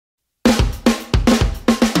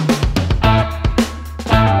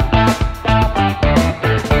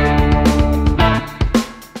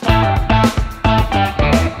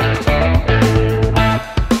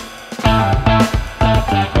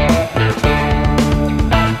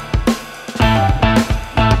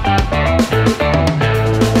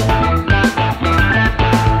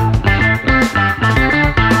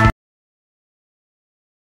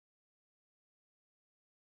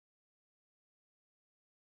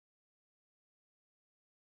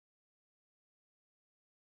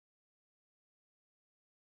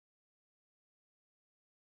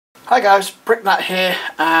Hi guys, Bricknut here,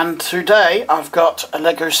 and today I've got a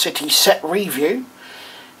LEGO City set review.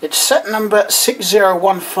 It's set number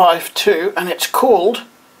 60152 and it's called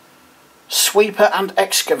Sweeper and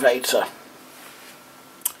Excavator.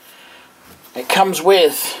 It comes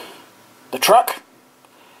with the truck,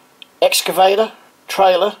 excavator,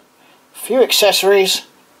 trailer, a few accessories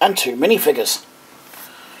and 2 minifigures.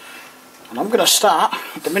 And I'm going to start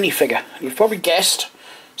with the minifigure. You've probably guessed,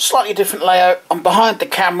 slightly different layout. I'm behind the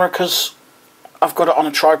camera because I've got it on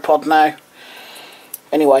a tripod now.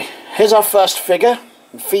 Anyway, here's our first figure,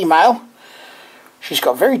 female. She's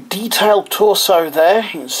got a very detailed torso there. You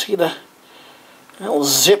can see the little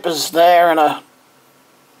zippers there and a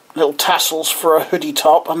little tassels for a hoodie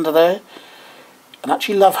top under there. And I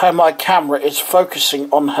actually love how my camera is focusing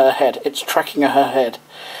on her head. It's tracking her head.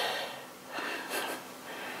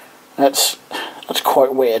 That's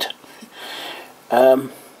quite weird.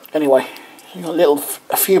 Anyway, you got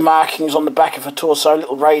a few markings on the back of her torso,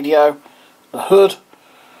 little radio, the hood.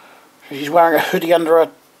 She's wearing a hoodie under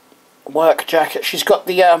a work jacket. She's got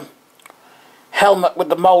the helmet with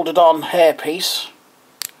the moulded on hairpiece,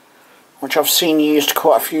 which I've seen used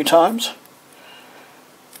quite a few times.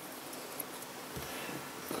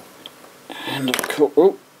 And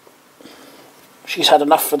ooh, she's had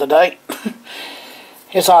enough for the day.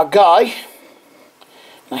 Here's our guy.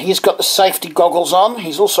 Now he's got the safety goggles on.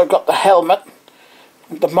 He's also got the helmet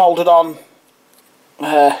with the moulded on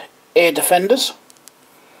ear defenders.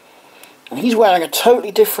 And he's wearing a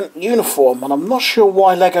totally different uniform, and I'm not sure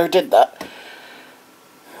why LEGO did that.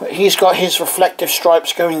 But he's got his reflective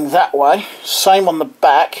stripes going that way. Same on the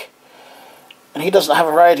back. And he doesn't have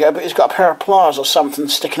a radio, but he's got a pair of pliers or something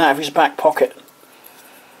sticking out of his back pocket.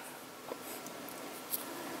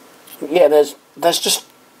 Yeah, there's just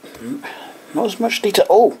not as much detail.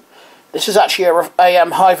 Oh, this is actually a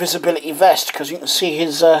high visibility vest, because you can see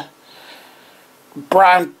his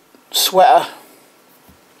brown sweater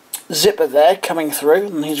zipper there coming through,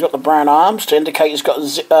 and he's got the brown arms to indicate he's got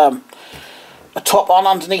a top on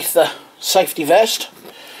underneath the safety vest.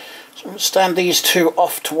 So we'll stand these two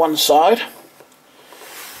off to one side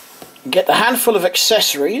and get the handful of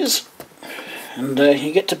accessories, and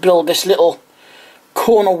you get to build this little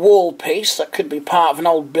corner wall piece that could be part of an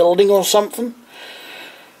old building or something.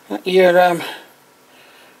 You're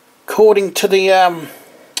according to the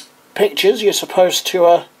pictures, you're supposed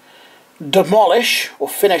to demolish, or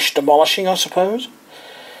finish demolishing, I suppose.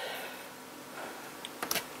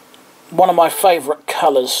 One of my favourite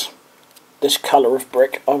colours, this colour of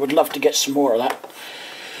brick. I would love to get some more of that.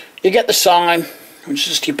 You get the sign, which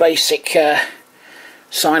is just your basic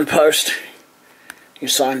signpost. Your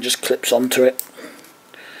sign just clips onto it.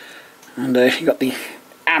 And you got the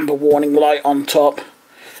amber warning light on top.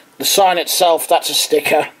 The sign itself, that's a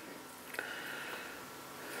sticker.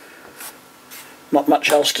 Not much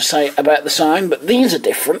else to say about the sign, but these are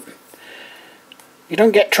different. You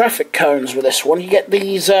don't get traffic cones with this one. You get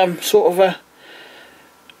these sort of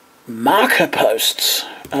marker posts.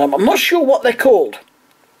 I'm not sure what they're called,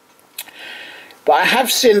 but I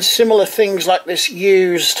have seen similar things like this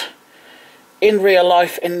used in real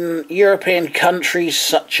life in European countries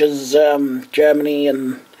such as Germany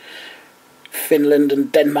and Finland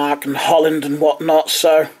and Denmark and Holland and whatnot.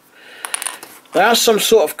 So there are some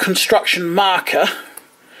sort of construction marker,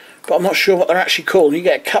 but I'm not sure what they're actually called. You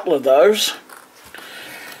get a couple of those.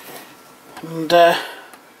 And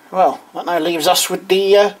well, that now leaves us with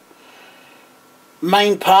the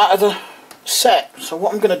main part of the set. So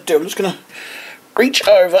what I'm going to do, I'm just going to reach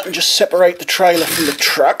over and just separate the trailer from the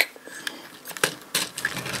truck,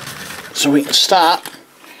 so we can start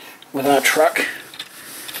with our truck.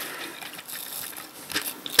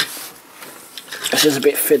 This is a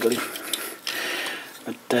bit fiddly,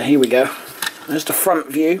 but here we go. There's the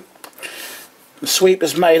front view. The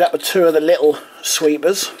sweeper's made up of 2 of the little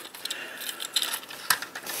sweepers.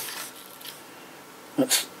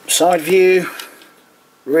 That's side view,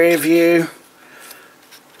 rear view.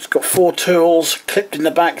 It's got 4 tools clipped in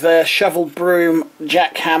the back there: shovel, broom,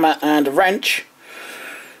 jackhammer and a wrench.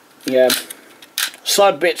 Yeah,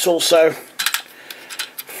 side bits also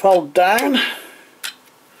fold down.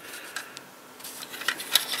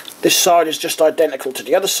 This side is just identical to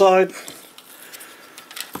the other side.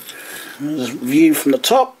 There's a view from the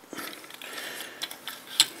top.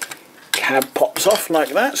 Cab pops off like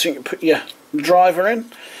that, so you can put your driver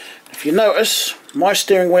in. If you notice, my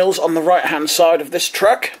steering wheel's on the right hand side of this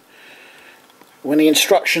truck, when the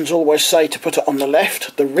instructions always say to put it on the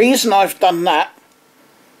left. The reason I've done that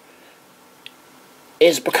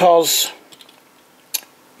is because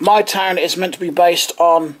my town is meant to be based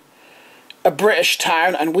on a British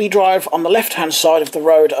town and we drive on the left hand side of the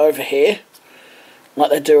road over here, like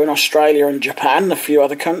they do in Australia and Japan and a few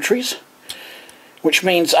other countries, which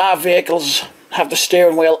means our vehicles have the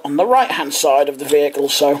steering wheel on the right hand side of the vehicle.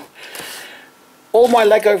 So all my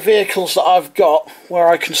Lego vehicles that I've got where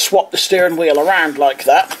I can swap the steering wheel around like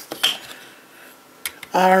that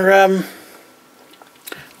are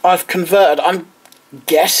I've converted. I'm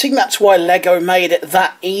guessing that's why Lego made it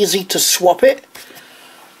that easy to swap it,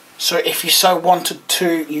 so if you so wanted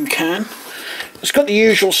to you can. It's got the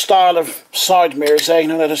usual style of side mirrors there, you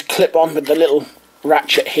know, they just clip on with the little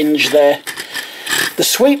ratchet hinge there. The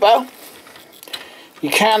sweeper, you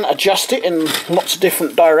can adjust it in lots of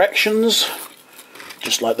different directions,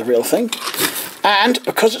 just like the real thing, and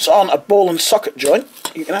because it's on a ball and socket joint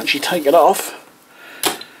you can actually take it off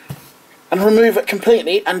and remove it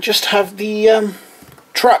completely and just have the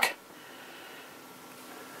truck.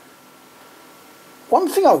 One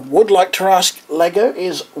thing I would like to ask Lego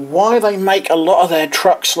is why they make a lot of their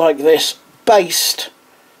trucks like this based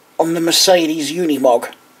on the Mercedes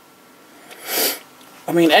Unimog.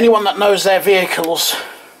 I mean, anyone that knows their vehicles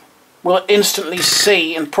will instantly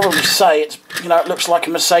see and probably say it's, you know, it looks like a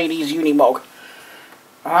Mercedes Unimog.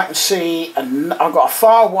 I can see, and I've got a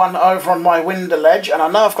far one over on my window ledge, and I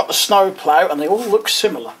know I've got the snow plough, and they all look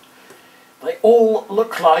similar. They all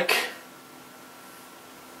look like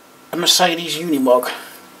a Mercedes Unimog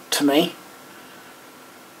to me.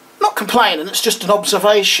 Not complaining, it's just an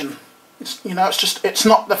observation. It's, you know, it's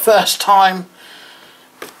not the first time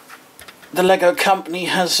the Lego company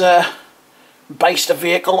has based a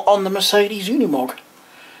vehicle on the Mercedes Unimog.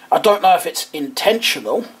 I don't know if it's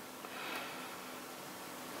intentional,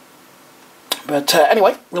 but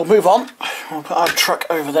anyway, we'll move on. We'll put our truck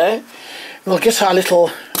over there. We'll get our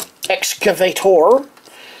little excavator.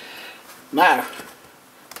 Now,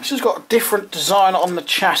 this has got a different design on the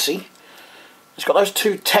chassis. It's got those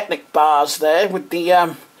two Technic bars there with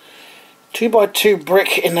the 2x2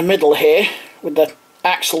 brick in the middle here with the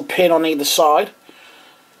axle pin on either side.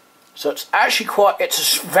 So it's actually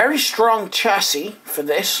it's a very strong chassis for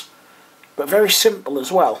this, but very simple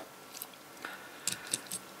as well.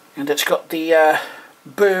 And it's got the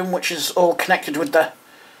boom, which is all connected with the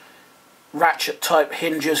ratchet type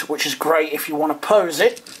hinges, which is great if you want to pose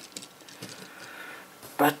it.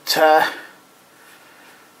 But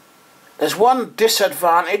there's one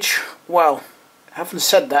disadvantage. Well, having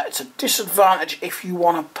said that, it's a disadvantage if you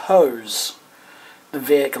want to pose the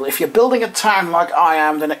vehicle. If you're building a town like I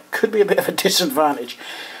am, then it could be a bit of a disadvantage.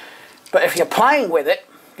 But if you're playing with it,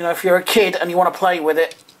 you know, if you're a kid and you want to play with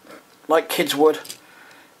it like kids would,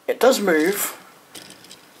 it does move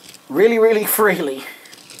really, really freely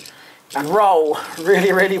and roll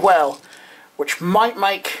really, really well, which might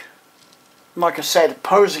make, like I said,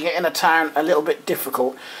 posing it in a town a little bit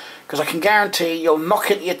difficult, because I can guarantee you'll knock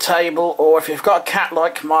into your table, or if you've got a cat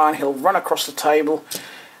like mine, he'll run across the table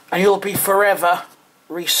and you'll be forever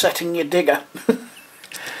resetting your digger.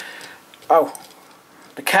 Oh,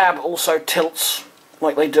 the cab also tilts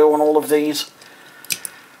like they do on all of these.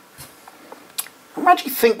 I'm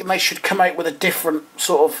actually thinking they should come out with a different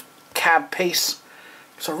sort of cab piece,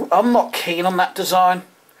 so I'm not keen on that design.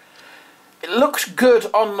 It looks good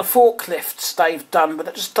on the forklifts they've done, but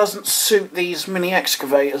it just doesn't suit these mini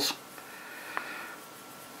excavators.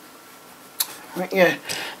 Yeah.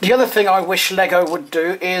 The other thing I wish Lego would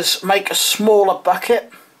do is make a smaller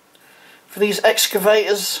bucket for these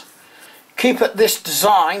excavators. Keep it this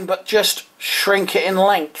design, but just shrink it in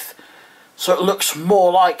length, so it looks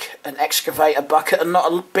more like an excavator bucket and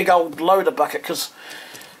not a big old loader bucket, because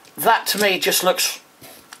that to me just looks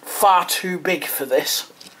far too big for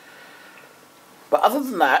this. But other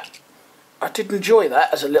than that, I did enjoy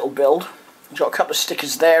that as a little build. I've got a couple of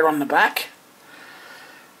stickers there on the back.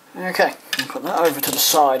 Okay, I'll put that over to the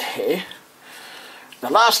side here. The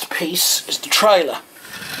last piece is the trailer,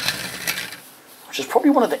 which is probably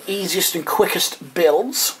one of the easiest and quickest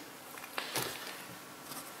builds.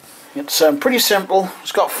 It's pretty simple.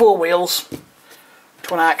 It's got 4 wheels,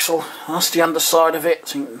 twin axle. That's the underside of it,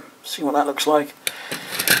 so you can see what that looks like.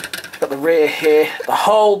 It's got the rear here. The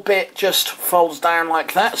whole bit just folds down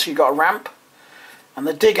like that, so you've got a ramp. And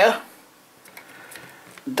the digger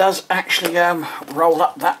does actually roll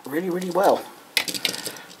up that really, really well,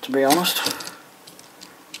 to be honest.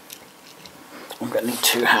 I'm going to need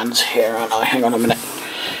 2 hands here, aren't I? Hang on a minute.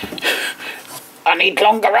 I need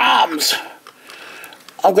longer arms.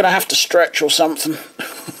 I'm going to have to stretch or something.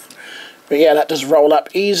 But yeah, that does roll up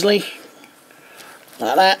easily.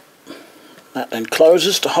 Like that. That then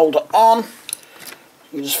closes to hold it on.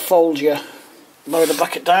 You just fold your loader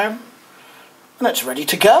bucket down and it's ready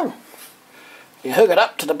to go. You hook it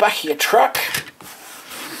up to the back of your truck,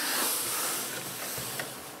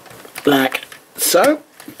 like so,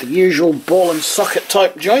 the usual ball and socket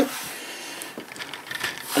type joint,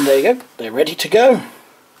 and there you go, they're ready to go.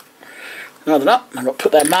 Now they're up, I've got to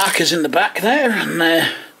put their markers in the back there, and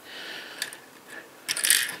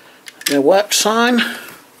their work sign,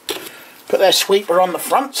 put their sweeper on the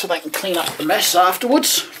front so they can clean up the mess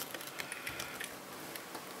afterwards.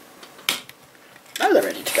 Now they're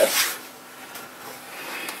ready to go.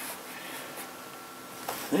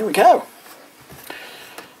 There we go.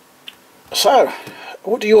 So,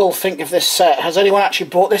 what do you all think of this set? Has anyone actually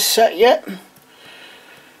bought this set yet?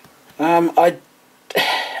 I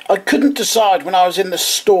couldn't decide when I was in the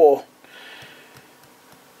store,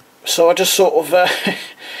 so I just sort of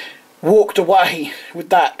walked away with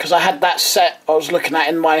that, because I had that set I was looking at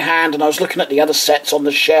in my hand, and I was looking at the other sets on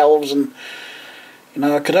the shelves, and you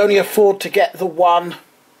know, I could only afford to get the one,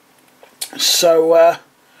 so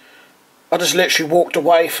I just literally walked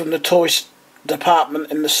away from the toys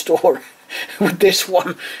department in the store with this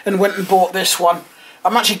one and went and bought this one.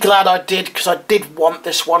 I'm actually glad I did, because I did want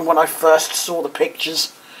this one when I first saw the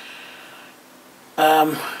pictures.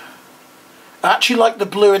 I actually like the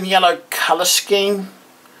blue and yellow colour scheme.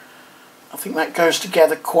 I think that goes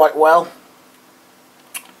together quite well.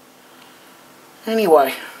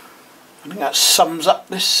 Anyway, I think that sums up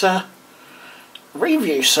this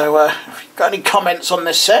review. So if you've got any comments on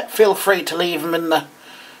this set, feel free to leave them in the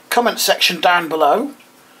comment section down below.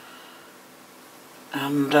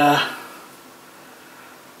 And I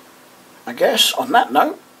guess on that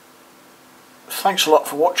note, thanks a lot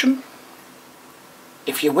for watching.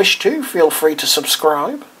 If you wish to, feel free to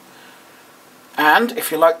subscribe. And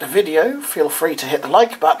if you like the video, feel free to hit the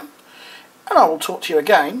like button. And I will talk to you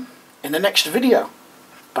again in the next video.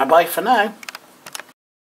 Bye bye for now.